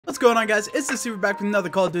What's going on, guys? It's Deceiver back with another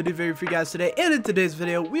Call of Duty video for you guys today, and in today's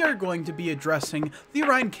video we are going to be addressing the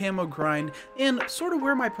Orion Camo grind and sort of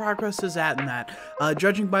where my progress is at in that.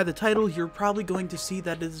 Judging by the title, you're probably going to see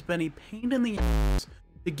that it has been a pain in the ass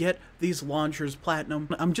to get these launchers platinum.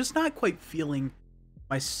 I'm just not quite feeling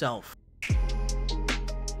myself.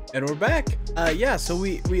 And we're back. Yeah, so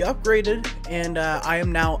we upgraded, and I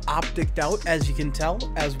am now opticed out, as you can tell,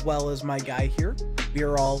 as well as my guy here. We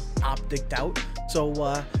are all opticed out. So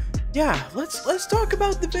yeah, let's talk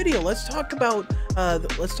about the video. Let's talk about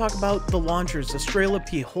the launchers, the strela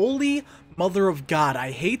P. Holy mother of God,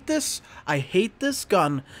 I hate this. I hate this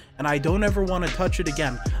gun, and I don't ever want to touch it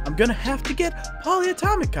again. I'm gonna have to get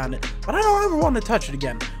polyatomic on it, but I don't ever want to touch it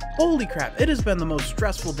again. Holy crap, it has been the most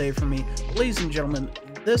stressful day for me. Ladies and gentlemen,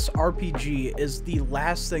 this RPG is the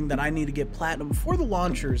last thing that I need to get platinum for the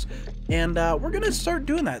launchers, and we're gonna start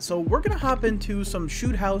doing that. So we're gonna hop into some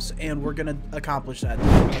shoot house and we're gonna accomplish that.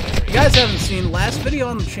 If you guys haven't seen, last video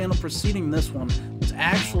on the channel preceding this one was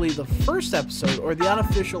actually the first episode, or the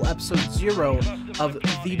unofficial episode 0 of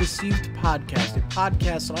the Deceived podcast, a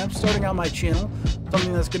podcast that I'm starting on my channel,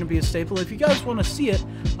 something that's going to be a staple. If you guys want to see it,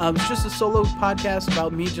 it's just a solo podcast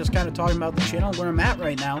about me just kind of talking about the channel, where I'm at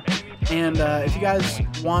right now. And if you guys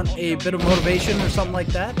want a bit of motivation or something like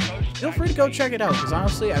that, feel free to go check it out, because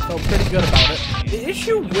honestly I felt pretty good about it. The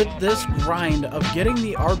issue with this grind of getting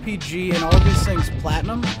the RPG and all these things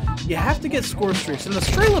platinum, you have to get score streaks, and the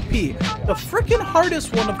strela P, the freaking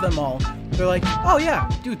hardest one of them all. They're like, oh yeah,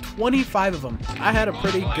 do 25 of them. I had a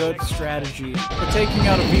pretty good strategy for taking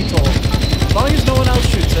out a VTOL, as long as no one else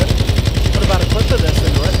shoots it. Put about a clip of this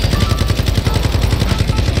into it,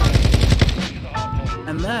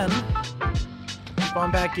 and then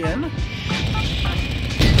spawn back in.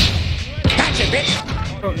 Gotcha,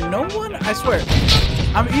 bitch! Bro, no one, I swear,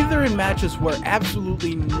 I'm either in matches where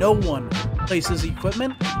absolutely no one places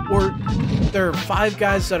equipment, or there are 5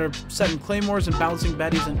 guys that are setting claymores and bouncing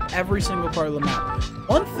betties in every single part of the map.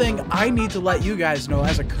 One thing I need to let you guys know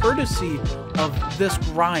as a courtesy of this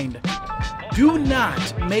grind: do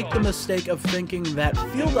not make the mistake of thinking that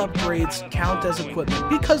field upgrades count as equipment,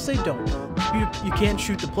 because they don't. You can't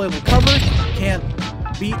shoot the playable cover, you can't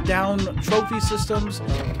beat down trophy systems,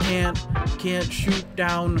 you can't shoot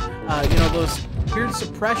down you know, those weird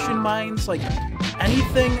suppression mines. Like,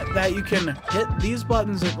 anything that you can hit these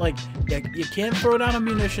buttons, like, you can't throw down a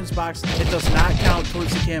munitions box. It does not count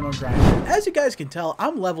towards the camo grind. As you guys can tell,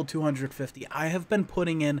 I'm level 250. I have been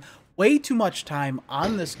putting in way too much time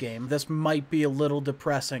on this game. This might be a little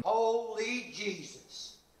depressing. Holy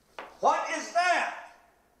Jesus. What is that?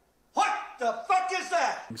 What the fuck is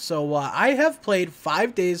that? So I have played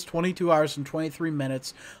 5 days, 22 hours, and 23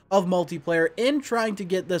 minutes of multiplayer in trying to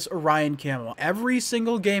get this Orion Camo. Every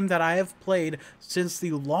single game that I have played since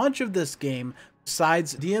the launch of this game,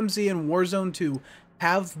 besides DMZ and Warzone 2,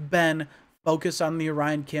 have been focused on the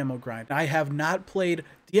Orion Camo grind. I have not played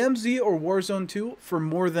DMZ or Warzone 2 for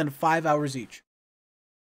more than 5 hours each.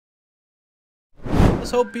 Let's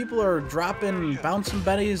hope people are dropping bouncing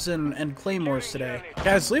betties and claymores today.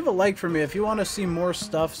 Guys, leave a like for me if you want to see more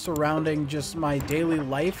stuff surrounding just my daily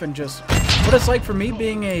life and just what it's like for me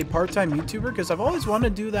being a part-time YouTuber, because I've always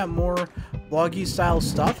wanted to do that more vloggy style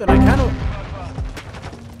stuff, and I kind of...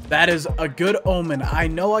 That is a good omen. I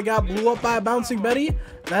know I got blew up by a bouncing betty.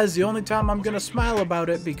 That is the only time I'm going to smile about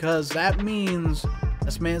it, because that means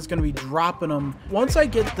this man's going to be dropping them. Once I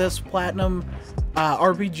get this platinum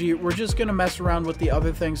RPG, we're just going to mess around with the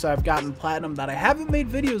other things that I've gotten platinum that I haven't made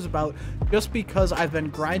videos about, just because I've been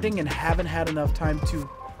grinding and haven't had enough time to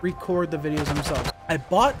record the videos themselves. I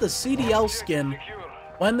bought the CDL skin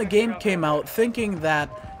when the game came out, thinking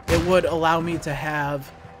that it would allow me to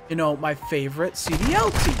have, you know, my favorite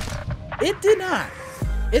CDL team. It did not.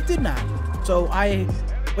 It did not. So I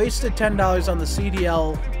wasted $10 on the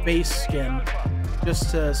CDL base skin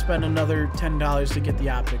just to spend another $10 to get the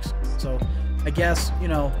optics. So I guess, you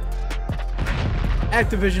know,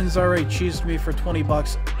 Activision's already cheesed me for 20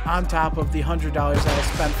 bucks on top of the $100 that I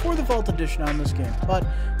spent for the Vault Edition on this game. But,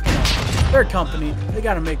 you know, they're a company. They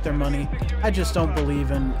gotta make their money. I just don't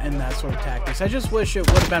believe in that sort of tactics. I just wish it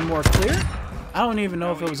would have been more clear. I don't even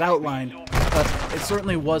know if it was outlined, but it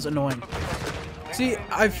certainly was annoying. See,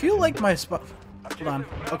 I feel like my spot... Hold on.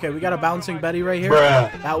 Okay, we got a bouncing betty right here.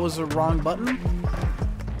 Bruh. That was the wrong button.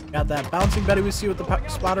 Got that bouncing betty we see with the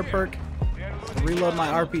spotter perk. Reload my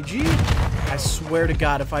RPG. I swear to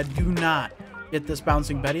God, if I do not get this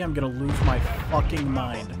bouncing betty, I'm gonna lose my fucking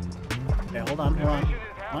mind. Okay, hold on.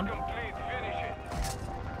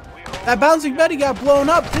 That bouncing betty got blown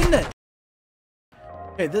up, didn't it?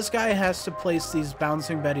 Okay, this guy has to place these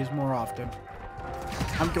bouncing betties more often.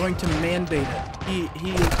 I'm going to mandate it.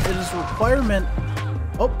 It is a requirement.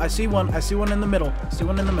 Oh, I see one. I see one in the middle. I see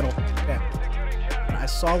one in the middle. Okay. I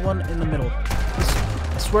saw one in the middle.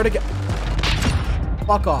 I swear to God.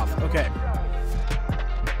 Fuck off. Okay.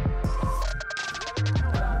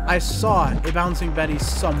 I saw a bouncing Betty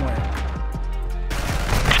somewhere.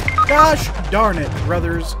 Gosh darn it,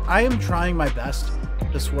 brothers. I am trying my best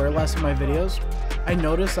to swear less in my videos. I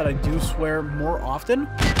notice that I do swear more often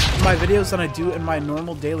in my videos than I do in my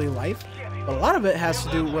normal daily life. But a lot of it has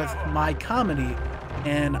to do with my comedy,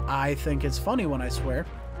 and I think it's funny when I swear.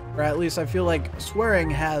 Or at least I feel like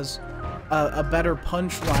swearing has a better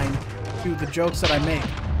punchline to the jokes that I make.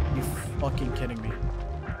 Are you fucking kidding me?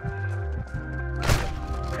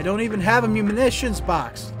 I don't even have a munitions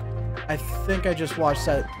box. I think I just watched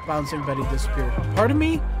that bouncing Betty disappear. Part of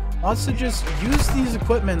me wants to just use these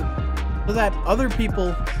equipment so that other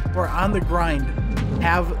people who are on the grind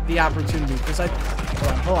have the opportunity. Because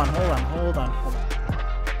hold on.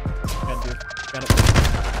 Got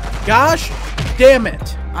it. Gosh damn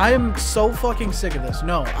it. I am so fucking sick of this.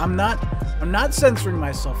 No, I'm not censoring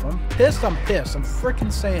myself. I'm pissed. I'm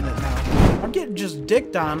freaking saying it now. I'm getting just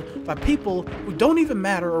dicked on by people who don't even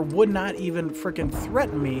matter or would not even freaking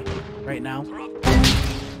threaten me right now.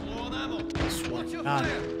 I swear to God.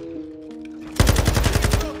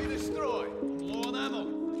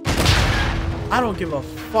 I don't give a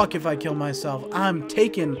fuck if I kill myself. I'm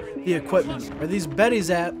taking the equipment. Where these Betties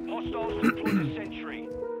at?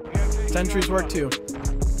 Sentries work too.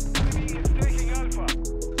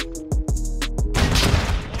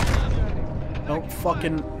 Don't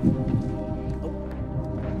fucking... Oh.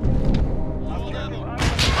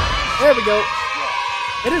 There we go.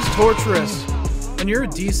 It is torturous when you're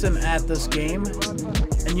decent at this game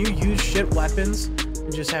and you use shit weapons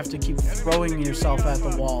and just have to keep throwing yourself at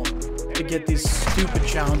the wall to get these stupid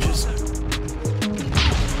challenges.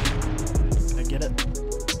 I get it.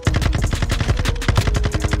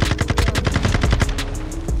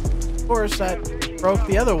 Of course, that broke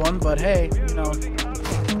the other one, but hey, you know.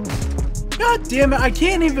 God damn it, I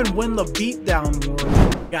can't even win the beatdown war.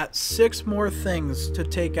 Got 6 more things to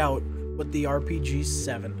take out with the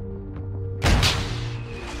RPG-7.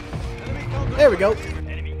 There we go.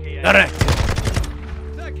 Alright.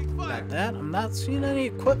 Got that. I'm not seeing any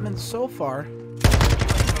equipment so far.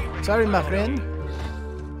 Sorry, my friend.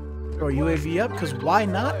 Throw a UAV up, because why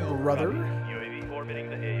not, brother?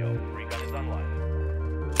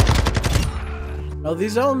 Well,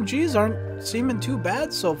 these LMGs aren't seeming too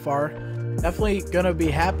bad so far. Definitely gonna be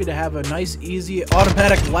happy to have a nice, easy,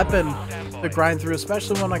 automatic weapon to grind through,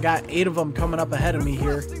 especially when I got 8 of them coming up ahead of me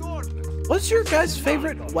here. What's your guys'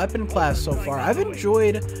 favorite weapon class so far? I've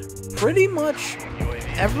enjoyed pretty much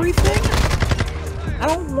everything. I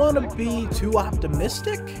don't want to be too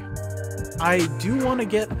optimistic. I do want to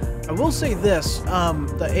get... I will say this,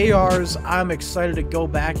 the ARs, I'm excited to go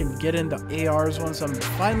back and get into ARs once I'm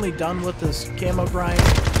finally done with this camo grind.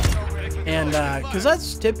 And, because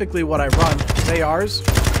that's typically what I run, is ARs.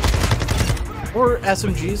 Or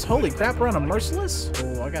SMGs. Holy crap, we're on a Merciless?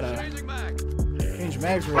 Oh, I gotta change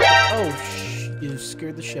mags real quick. Oh, you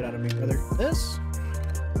scared the shit out of me, brother. This?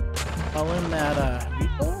 All in that,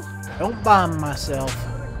 VTOL? Don't bomb myself.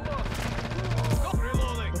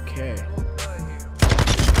 Okay.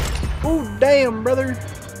 Oh, damn, brother.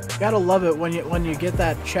 Gotta love it when you get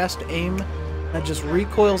that chest aim that just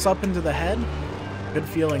recoils up into the head. Good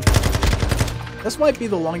feeling. This might be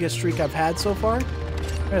the longest streak I've had so far.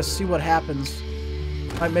 I'm gonna see what happens.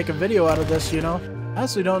 Might make a video out of this, you know. I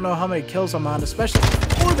honestly don't know how many kills I'm on, especially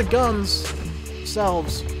for the guns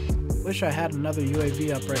themselves. Wish I had another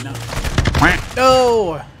UAV up right now.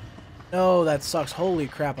 No! No, that sucks. Holy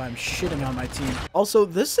crap, I'm shitting on my team. Also,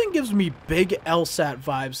 this thing gives me big LSAT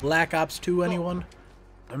vibes. Black Ops 2, anyone?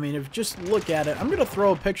 I mean, if just look at it. I'm gonna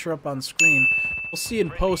throw a picture up on screen. We'll see in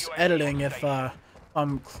post-editing if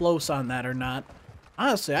I'm close on that or not.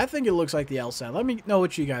 Honestly, I think it looks like the LSAT. Let me know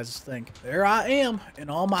what you guys think. There I am in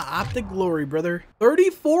all my optic glory, brother.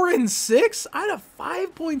 34 and 6 out of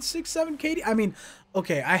 5.67 KD. I mean,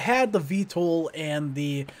 okay, I had the VTOL and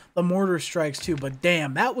the mortar strikes too, but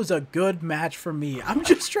damn, that was a good match for me. I'm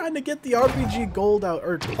just trying to get the RPG gold out,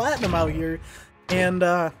 or platinum out here, and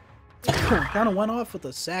kind of went off with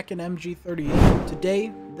a Sakin MG38.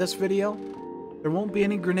 Today, this video, there won't be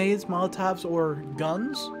any grenades, Molotovs, or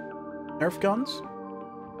guns, Nerf guns.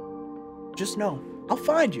 Just know, I'll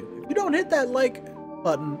find you. If you don't hit that like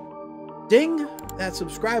button, ding that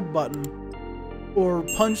subscribe button, or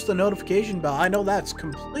punch the notification bell, I know that's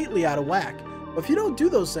completely out of whack. But if you don't do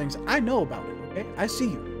those things, I know about it, okay? I see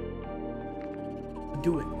you.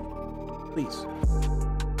 Do it. Please.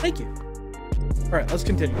 Thank you. Alright, let's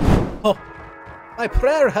continue. Oh, my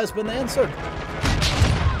prayer has been answered.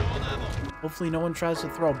 Hopefully no one tries to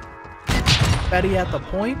throw Betty at the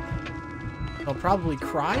point. They'll probably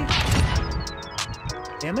cry.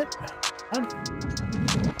 Damn it. Come on.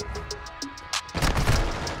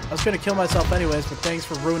 I was gonna kill myself anyways, but thanks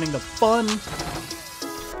for ruining the fun.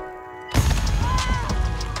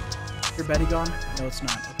 Your Betty gone? No, it's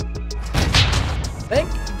not. Thank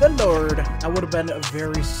the Lord. That would have been a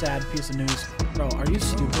very sad piece of news. Bro, are you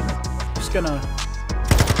stupid? Just gonna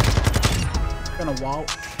wow.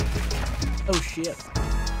 Oh shit.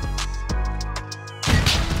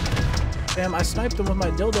 Damn, I sniped him with my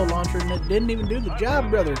dildo launcher and it didn't even do the job,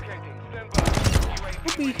 brother.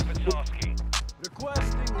 Whoopee.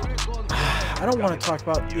 I don't want to talk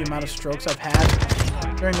about the amount of strokes I've had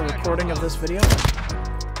during the recording of this video.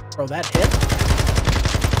 Bro, that hit?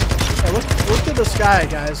 Yeah, look at the sky,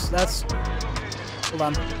 guys. That's... Hold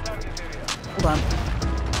on. Hold on.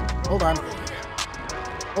 Hold on.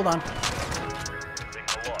 Hold on.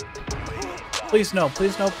 Please no,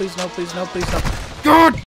 please no, please no, please no, please no.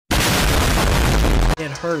 God!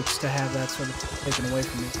 It hurts to have that sort of taken away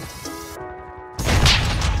from me.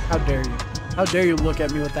 How dare you? How dare you look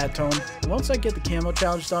at me with that tone? Once I get the camo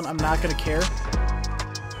challenge done, I'm not gonna care.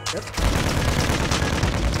 Yep.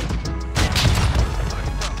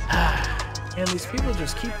 And these people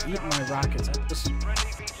just keep eating my rockets. I just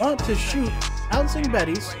want to shoot bouncing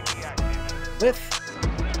Bettys with...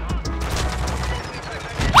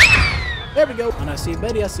 There we go. When I see a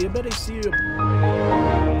Betty, I see a Betty, see you.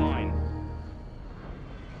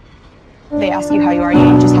 They ask you how you are,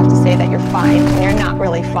 you just have to say that you're fine, and you're not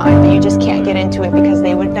really fine, but you just can't get into it because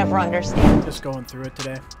they would never understand. Just going through it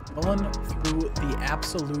today. Going through the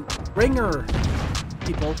absolute ringer,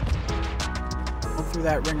 people. Going through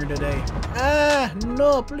that ringer today. Ah,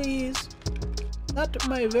 no, please. Not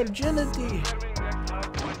my virginity.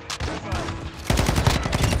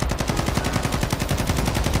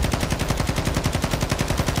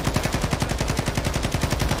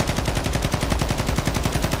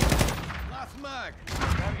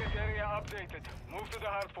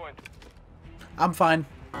 I'm fine.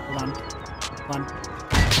 Hold on. Hold on.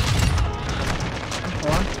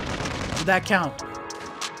 Hold on. Did that count?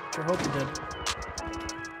 Sure hope it did.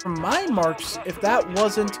 From my marks, if that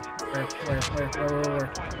wasn't... Where?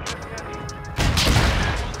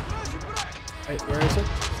 Wait, where is it?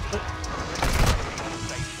 Oh.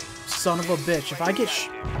 Son of a bitch. If I get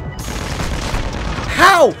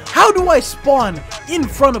How? How do I spawn in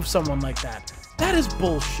front of someone like that? That is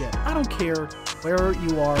bullshit. I don't care where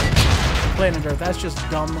you are. Planet Earth, that's just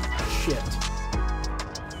dumb shit.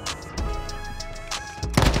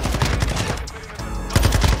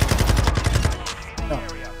 No,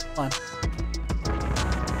 come on.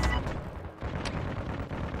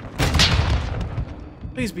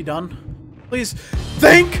 Please be done. Please.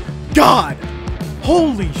 Thank God!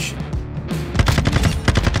 Holy shit.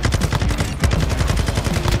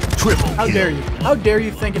 Triple How dare you? How dare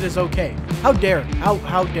you think it is okay? How dare? How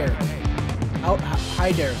dare? How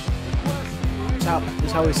dare?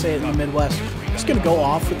 Is how we say it in the Midwest. I'm just gonna go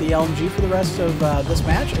off with the LMG for the rest of this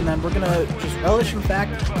match, and then we're gonna just relish in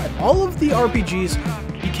fact that all of the RPGs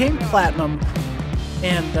became platinum,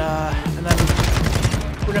 and then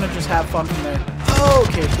we're gonna just have fun from there.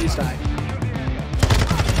 Okay, please die.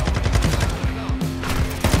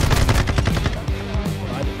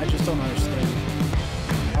 I just don't understand.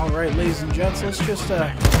 All right, ladies and gents, let's just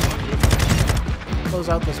close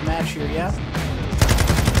out this match here, yeah.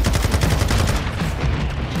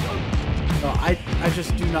 No, I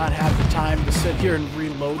just do not have the time to sit here and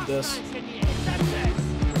reload this.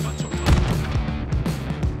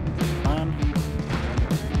 I'll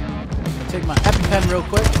take my EpiPen real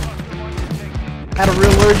quick.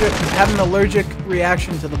 Had an allergic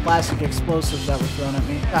reaction to the plastic explosives that were thrown at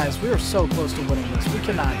me. Guys, we are so close to winning this. We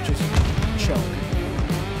cannot just choke.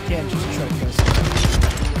 We can't just choke this.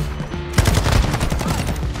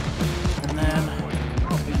 And then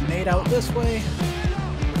we made out this way.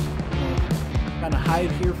 Kind of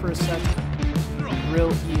hide here for a sec.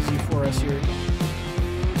 Real easy for us here.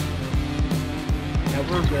 Yeah,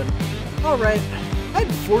 we're good. Alright. I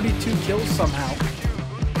had 42 kills somehow.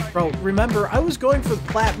 Bro, remember, I was going for the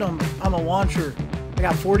platinum on the launcher. I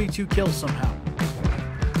got 42 kills somehow.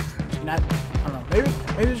 And I don't know.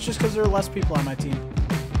 Maybe it's just because there are less people on my team.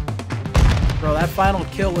 Bro, that final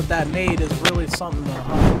kill with that nade is really something though,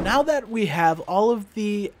 huh? Now that we have all of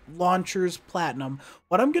the launchers platinum,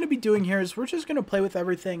 what I'm going to be doing here is we're just going to play with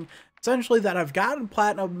everything essentially that I've gotten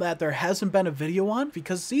platinum that there hasn't been a video on,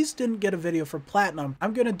 because these didn't get a video for platinum.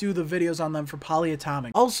 I'm going to do the videos on them for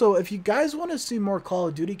polyatomic. Also, if you guys want to see more Call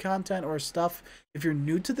of Duty content or stuff, if you're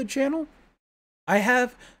new to the channel, I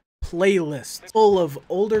have playlists full of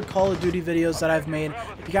older Call of Duty videos that I've made.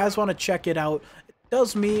 If you guys want to check it out,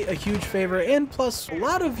 does me a huge favor, and plus a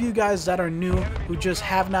lot of you guys that are new who just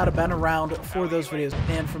have not been around for those videos.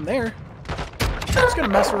 And from there, I'm just gonna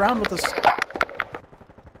mess around with this.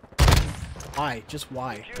 Why? Just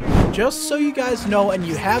why? Just so you guys know and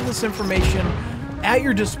you have this information at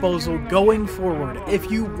your disposal going forward. If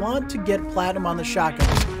you want to get platinum on the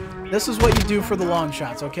shotguns, this is what you do for the long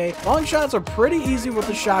shots, okay? Long shots are pretty easy with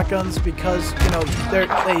the shotguns because, you know,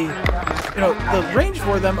 the range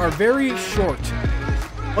for them are very short.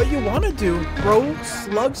 What you want to do, throw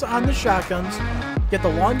slugs on the shotguns, get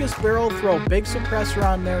the longest barrel, throw a big suppressor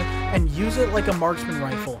on there, and use it like a marksman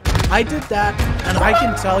rifle. I did that, and I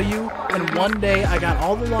can tell you, in one day, I got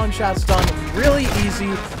all the long shots done really easy,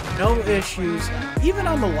 no issues. Even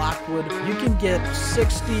on the Lockwood, you can get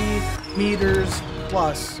 60 meters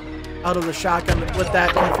plus out of the shotgun with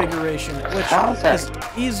that configuration, which is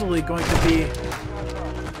easily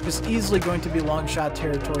going to be long shot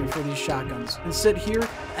territory for these shotguns. And sit here,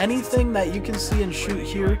 anything that you can see and shoot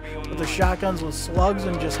here with the shotguns with slugs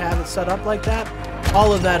and just have it set up like that,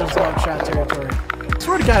 all of that is long shot territory. I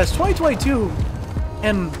swear to God, it's 2022,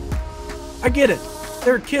 and I get it.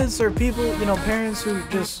 There are kids, there are people, you know, parents who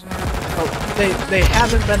just, they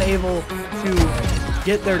haven't been able to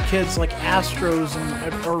get their kids like Astros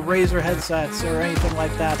or Razer headsets or anything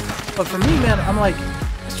like that. But for me, man, I'm like,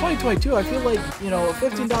 it's 2022. I feel like, you know, a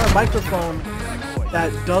 $15 microphone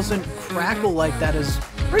that doesn't crackle like that is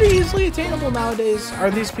pretty easily attainable nowadays. Are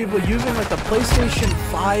these people using like the PlayStation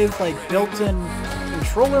 5 like built-in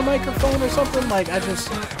controller microphone or something? Like, I just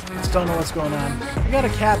don't know what's going on. We got a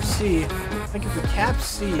Cap C. I think if we Cap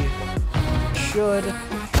C, should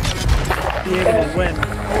be able to win.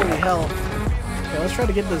 Holy hell. Okay, let's try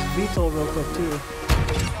to get this VTOL real quick too.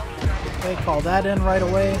 Okay, call that in right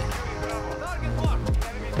away.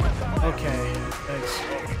 Okay, thanks.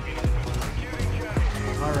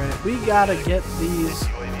 Alright, we gotta get these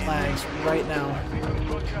flags right now.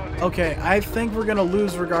 Okay, I think we're gonna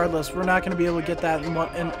lose regardless. We're not gonna be able to get that in one.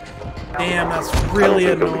 And damn, that's really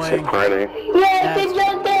annoying.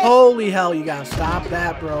 Holy hell, you gotta stop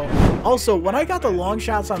that, bro. Also, when I got the long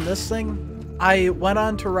shots on this thing, I went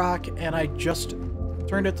on to Rock and I just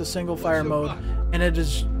turned it to single fire mode, and it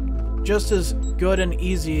is just as good and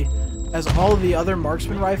easy as all of the other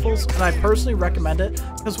marksman rifles, and I personally recommend it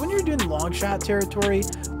because when you're doing long shot territory,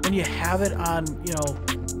 when you have it on, you know,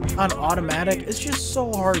 on automatic, it's just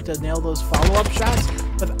so hard to nail those follow-up shots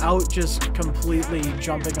without just completely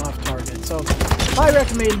jumping off target. So my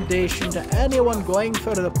recommendation to anyone going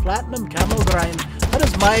for the platinum camo grind, that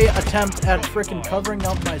is my attempt at freaking covering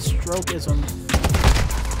up my strokeism.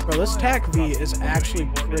 Bro, this TAC V is actually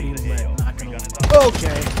pretty lit, not gonna lie.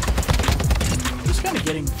 Okay. I'm just kind of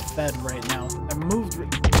getting fed right now. I moved.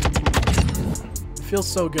 It feels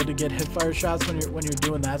so good to get hipfire shots when you're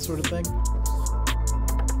doing that sort of thing.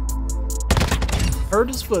 Heard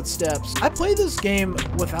his footsteps. I play this game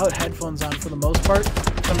without headphones on for the most part.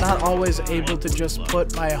 I'm not always able to just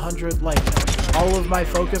put my 100, like, all of my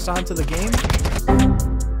focus onto the game.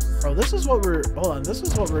 Bro, this is what we're, hold on, this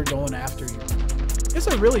is what we're going after here. I guess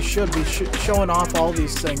I really should be showing off all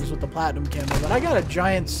these things with the platinum camo, but I got a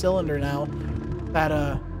giant cylinder now that,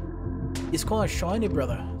 is kind of shiny,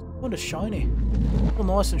 brother. Kind of shiny. Oh,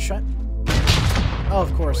 nice and shiny. Oh,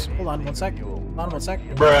 of course. Hold on one sec. Hold on one sec.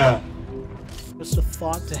 Bruh. Just a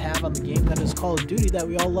thought to have on the game that is Call of Duty that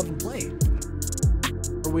we all love and play.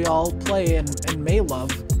 Or we all play and may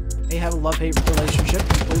love. May have a love-hate relationship,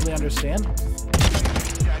 completely understand.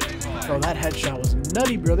 Bro, that headshot was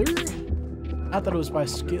nutty, brother. Not that it was by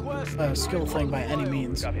skill thing by any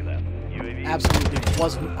means. Absolutely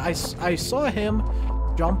wasn't. I saw him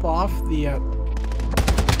jump off the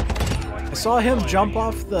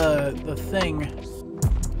the thing.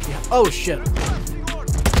 Yeah. Oh shit.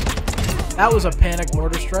 That was a panic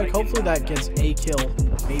mortar strike. Hopefully that gets a kill.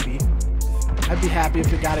 Maybe. I'd be happy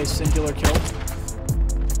if it got a singular kill.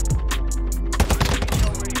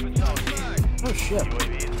 Oh shit.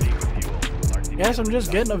 Guess I'm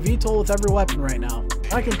just getting a VTOL with every weapon right now.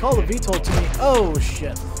 I can call the VTOL to me. Oh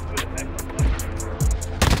shit.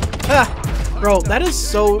 Ah, bro, that is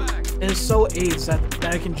so, it is so ace that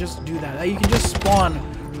I can just do that. That you can just spawn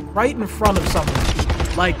right in front of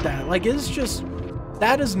something like that. Like, it's just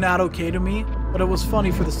That is not okay to me, but it was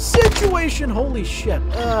funny for the situation. Holy shit.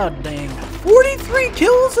 Oh, dang. 43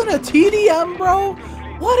 kills in a TDM, bro?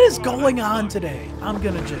 What is going on today? I'm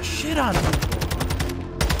gonna just shit on people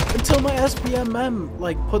until my SPMM,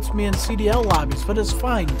 like, puts me in CDL lobbies, but it's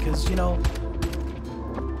fine, because, you know,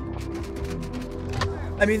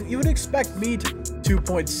 I mean, you would expect me to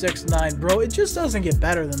 2.69, bro. It just doesn't get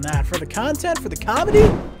better than that. For the content, for the comedy,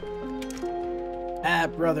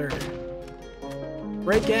 brother.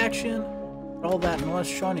 Break action, all that, unless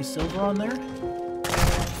Shawnee Silver on there.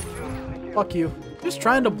 Fuck you. Just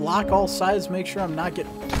trying to block all sides, make sure I'm not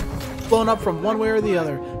getting blown up from one way or the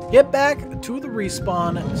other. Get back to the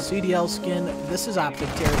respawn. CDL skin. This is optic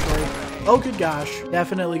territory. Oh good gosh.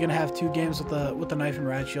 Definitely gonna have 2 games with the knife and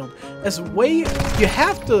riot shield. As way you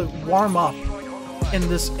have to warm up in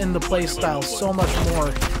the play style so much more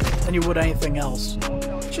than you would anything else.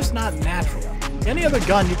 It's just not natural. Any other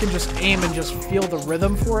gun, you can just aim and just feel the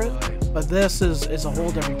rhythm for it, but this is a whole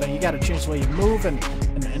different thing. You got to change the way you move and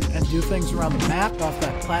do things around the map off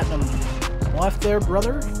that platinum left there,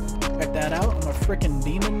 brother. Check that out. I'm a freaking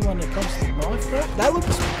demon when it comes to knife. That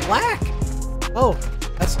looks black. Oh,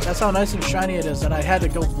 that's how nice and shiny it is that I had to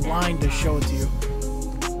go blind to show it to you.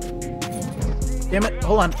 Damn it!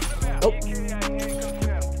 Hold on. Oh.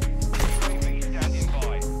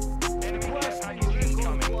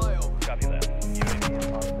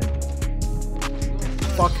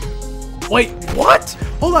 Fuck. Wait, what?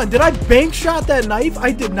 Hold on, did I bank shot that knife?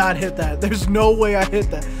 I did not hit that. There's no way I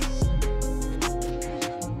hit that.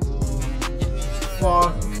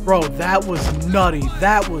 Fuck. Bro, that was nutty.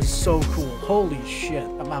 That was so cool. Holy shit.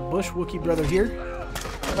 Got my Bush Wookie brother here.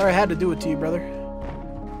 Sorry I had to do it to you, brother.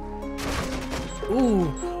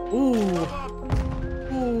 Ooh. Ooh.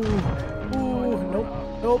 Ooh. Ooh. Nope.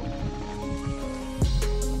 Nope.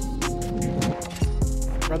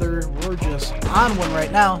 Brother, we're just on one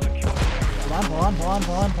right now. Hold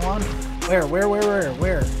on.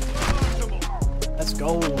 Where? Let's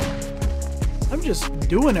go. I'm just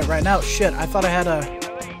doing it right now. Shit, I thought I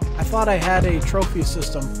had a trophy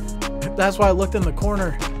system. That's why I looked in the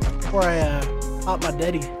corner before I popped my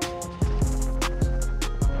daddy.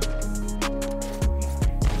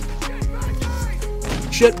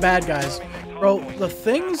 Shit, bad guys. Bro, the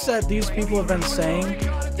things that these people have been saying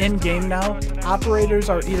in-game now, operators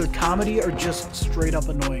are either comedy or just straight up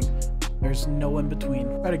annoying. There's no in between.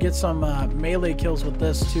 Try to get some melee kills with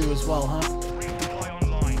this too as well, huh?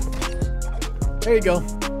 There you go.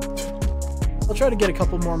 I'll try to get a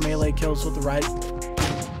couple more melee kills with the right.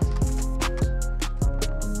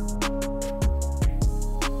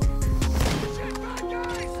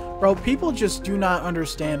 Bro, people just do not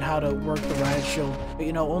understand how to work the riot shield.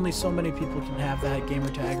 You know, only so many people can have that gamer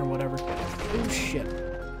tag or whatever. Oh shit.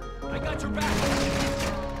 I got your back.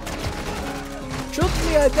 Shoot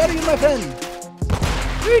me, I dare you, my friend.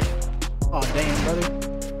 Oh damn, brother.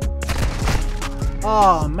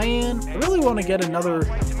 Oh man, I really want to get another.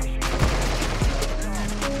 I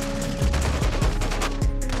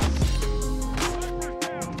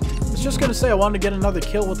was just gonna say I wanted to get another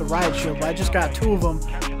kill with the riot shield, but I just got 2 of them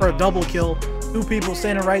for a double kill. 2 people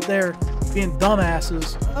standing right there being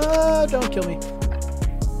dumbasses. Don't kill me.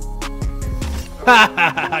 Ha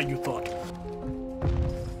ha ha! You thought.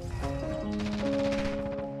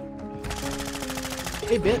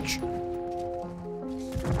 Hey, bitch.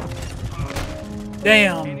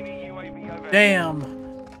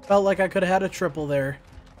 Damn. Felt like I could have had a triple there.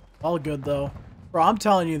 All good, though. Bro, I'm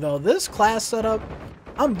telling you, though, this class setup,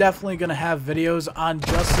 I'm definitely going to have videos on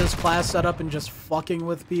just this class setup and just fucking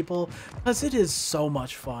with people, because it is so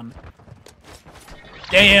much fun.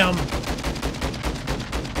 Damn.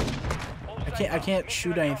 I can't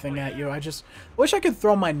shoot anything at you. I just wish I could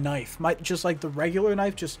throw my knife. Just like the regular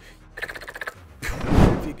knife, just...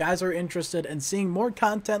 If you guys are interested in seeing more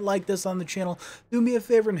content like this on the channel, do me a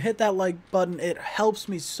favor and hit that like button. It helps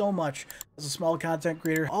me so much as a small content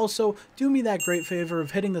creator. Also, do me that great favor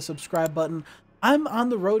of hitting the subscribe button. I'm on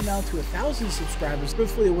the road now to 1,000 subscribers.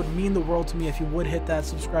 Truthfully, it would mean the world to me if you would hit that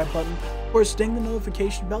subscribe button. Of course, ding the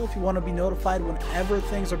notification bell if you want to be notified whenever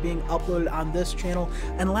things are being uploaded on this channel.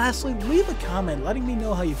 And lastly, leave a comment letting me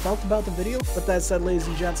know how you felt about the video. With that said, ladies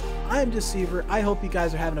and gents, I'm Deceiver. I hope you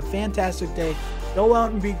guys are having a fantastic day. Go out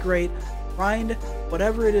and be great. Grind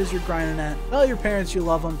whatever it is you're grinding at. Tell your parents you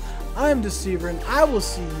love them. I'm Deceiver, and I will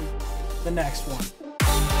see you the next one.